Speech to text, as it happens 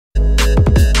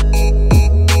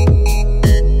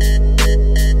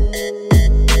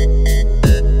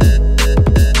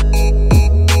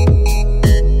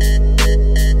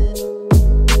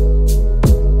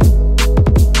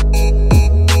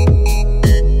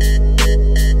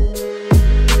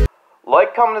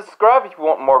comment, and subscribe if you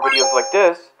want more videos like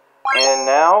this. And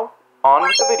now, on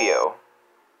with the video.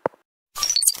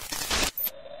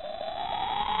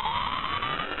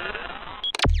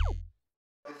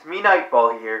 It's me,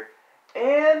 Nightfall here,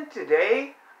 and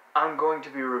today I'm going to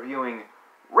be reviewing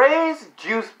Raze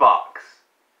Juice Box.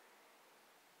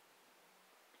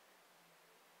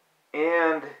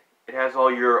 And it has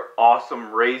all your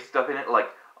awesome Raze stuff in it, like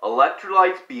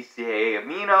electrolytes, BCAA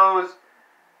aminos,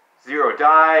 0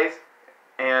 dyes,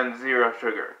 and 0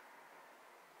 sugar.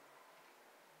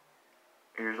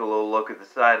 Here's a little look at the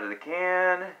side of the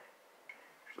can.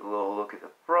 Here's a little look at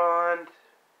the front.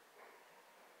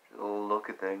 Here's a little look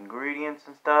at the ingredients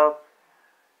and stuff.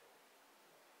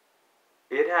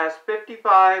 It has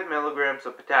 55 milligrams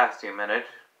of potassium in it.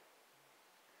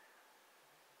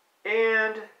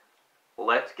 And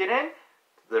let's get into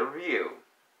the review.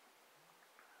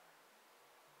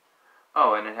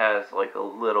 Oh, and it has like a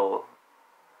little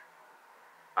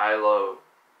I love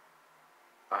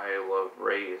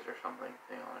Raze or something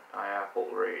thing on it. I Apple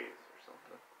Raze or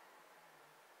something.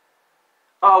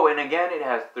 Oh, and again, it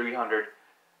has 300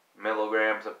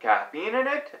 milligrams of caffeine in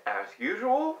it, as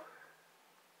usual.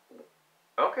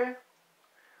 Okay,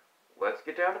 let's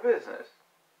get down to business.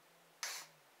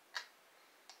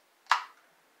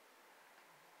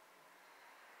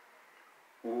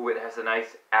 Ooh, it has a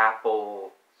nice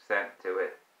apple scent to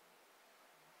it.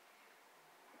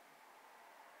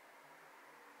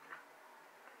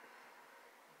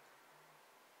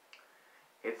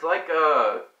 It's like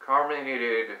a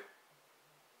carbonated,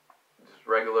 just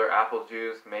regular apple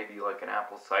juice, maybe like an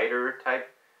apple cider type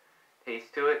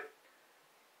taste to it.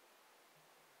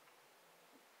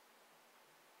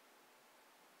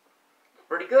 It's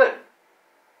pretty good.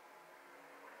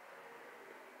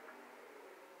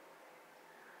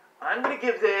 I'm going to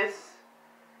give this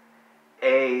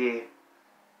a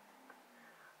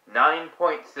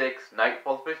 9.6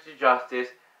 Nightfall Fishy Justice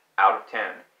out of 10.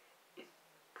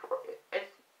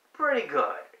 It's pretty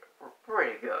good.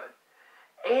 Pretty good.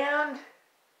 And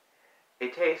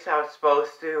it tastes how it's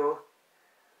supposed to.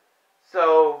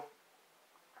 So,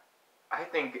 I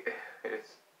think it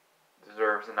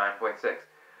deserves a 9.6.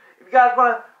 If you guys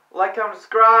want to like, comment,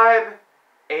 subscribe,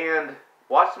 and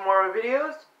watch some more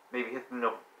videos, maybe hit the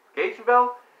notification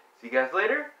bell. See you guys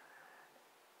later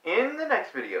in the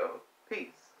next video. Peace.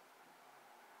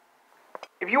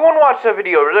 If you want to watch that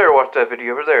video over there, watch that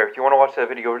video over there. If you want to watch that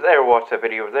video over there, watch that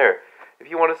video over there. If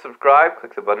you want to subscribe,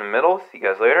 click the button in the middle. See you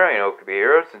guys later. I know it could be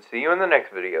heroes, and see you in the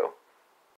next video.